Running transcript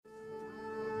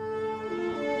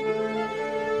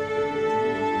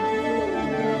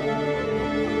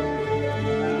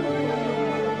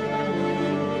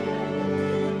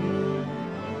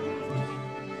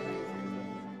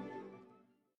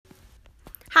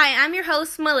Hi, I'm your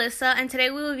host, Melissa, and today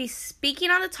we will be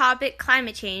speaking on the topic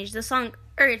climate change, the song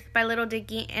Earth by Little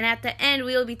Dicky, and at the end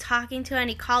we will be talking to an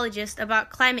ecologist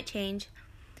about climate change.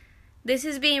 This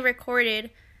is being recorded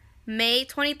May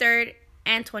 23rd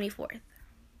and 24th.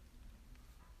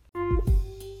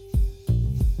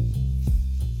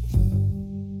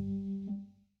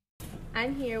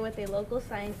 I'm here with a local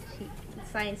science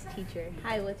teacher.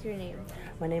 Hi, what's your name?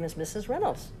 My name is Mrs.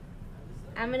 Reynolds.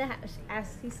 I'm going to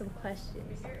ask you some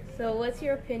questions. So what's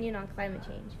your opinion on climate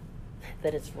change?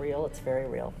 That it's real, it's very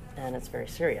real, and it's very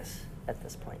serious at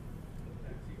this point.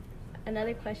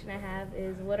 Another question I have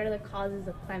is, what are the causes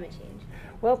of climate change?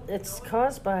 Well, it's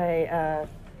caused by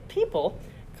people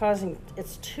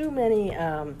it's too many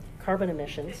carbon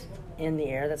emissions in the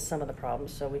air. That's some of the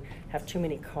problems. So we have too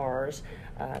many cars,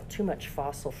 too much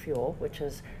fossil fuel, which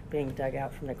is being dug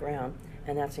out from the ground,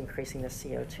 and that's increasing the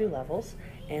CO2 levels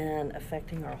and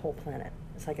affecting our whole planet.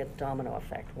 It's like a domino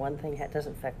effect. One thing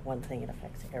doesn't affect one thing, it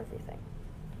affects everything.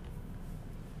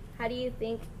 How do you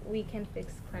think we can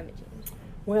fix climate change?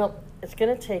 Well, it's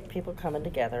going to take people coming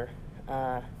together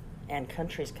and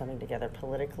countries coming together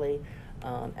politically,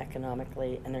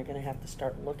 economically, and they're going to have to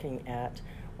start looking at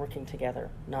working together,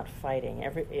 not fighting.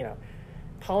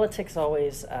 Politics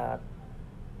always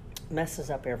messes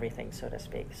up everything, so to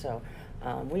speak. So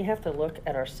we have to look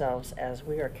at ourselves as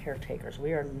we are caretakers.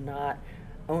 We are not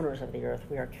owners of the earth,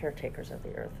 we are caretakers of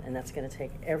the earth, and that's going to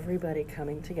take everybody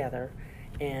coming together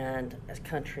and as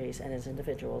countries and as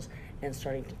individuals and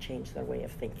starting to change their way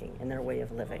of thinking and their way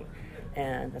of living.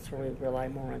 And that's where we rely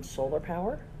more on solar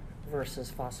power versus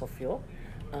fossil fuel.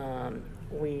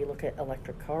 We look at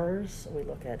electric cars, we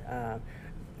look at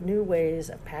new ways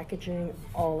of packaging,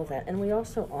 all of that. And we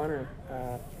also honor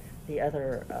the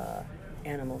other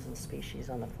animals and species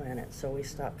on the planet, so we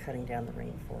stop cutting down the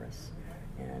rainforests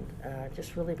and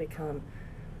just really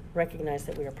recognize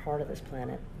that we are part of this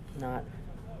planet, not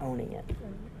owning it.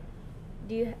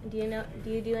 Do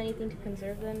you do anything to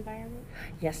conserve the environment?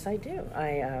 Yes, I do.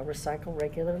 I recycle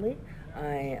regularly.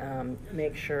 I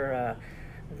make sure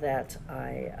that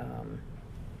I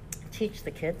teach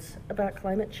the kids about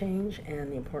climate change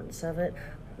and the importance of it.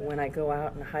 When I go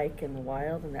out and hike in the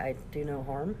wild and I do no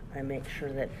harm, I make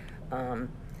sure that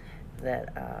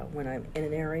when I'm in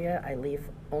an area, I leave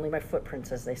only my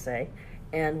footprints, as they say.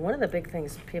 And one of the big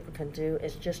things people can do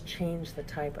is just change the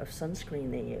type of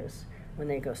sunscreen they use when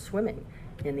they go swimming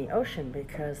in the ocean,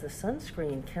 because the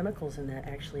sunscreen chemicals in that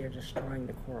actually are destroying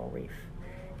the coral reef.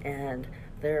 And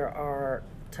there are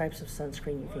types of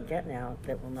sunscreen you can get now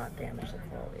that will not damage the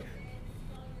coral reef.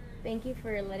 Thank you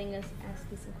for letting us ask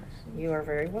you some questions. You are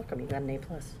very welcome. You got an A+.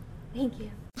 Thank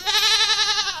you.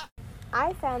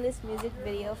 I found this music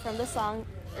video from the song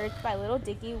Earth by Little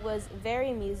Dicky was very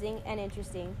amusing and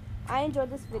interesting. I enjoyed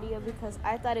this video because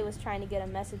I thought it was trying to get a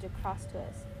message across to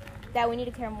us, that we need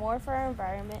to care more for our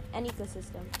environment and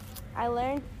ecosystem. I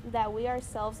learned that we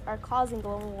ourselves are causing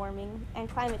global warming and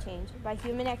climate change by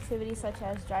human activities such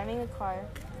as driving a car,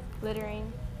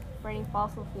 littering, burning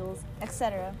fossil fuels,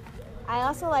 etc. I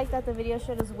also like that the video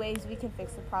showed us ways we can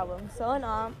fix the problem. So in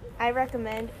all, I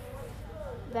recommend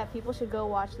that people should go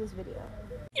watch this video.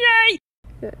 Yay!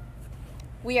 Good.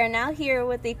 We are now here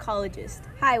with the ecologist.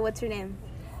 Hi, what's your name?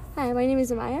 Hi, my name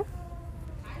is Amaya.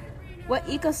 What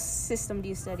ecosystem do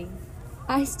you study?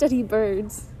 I study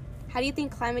birds. How do you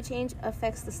think climate change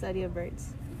affects the study of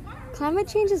birds? Climate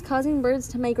change is causing birds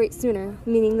to migrate sooner,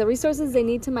 meaning the resources they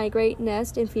need to migrate,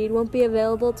 nest, and feed won't be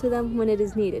available to them when it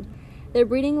is needed. Their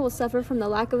breeding will suffer from the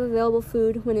lack of available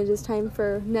food when it is time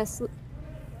for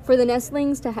the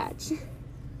nestlings to hatch.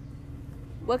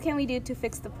 What can we do to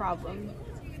fix the problem?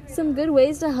 Some good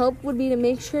ways to help would be to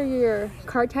make sure your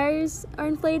car tires are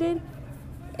inflated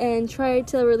and try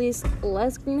to release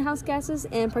less greenhouse gases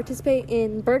and participate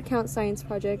in bird count science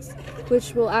projects,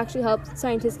 which will actually help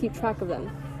scientists keep track of them.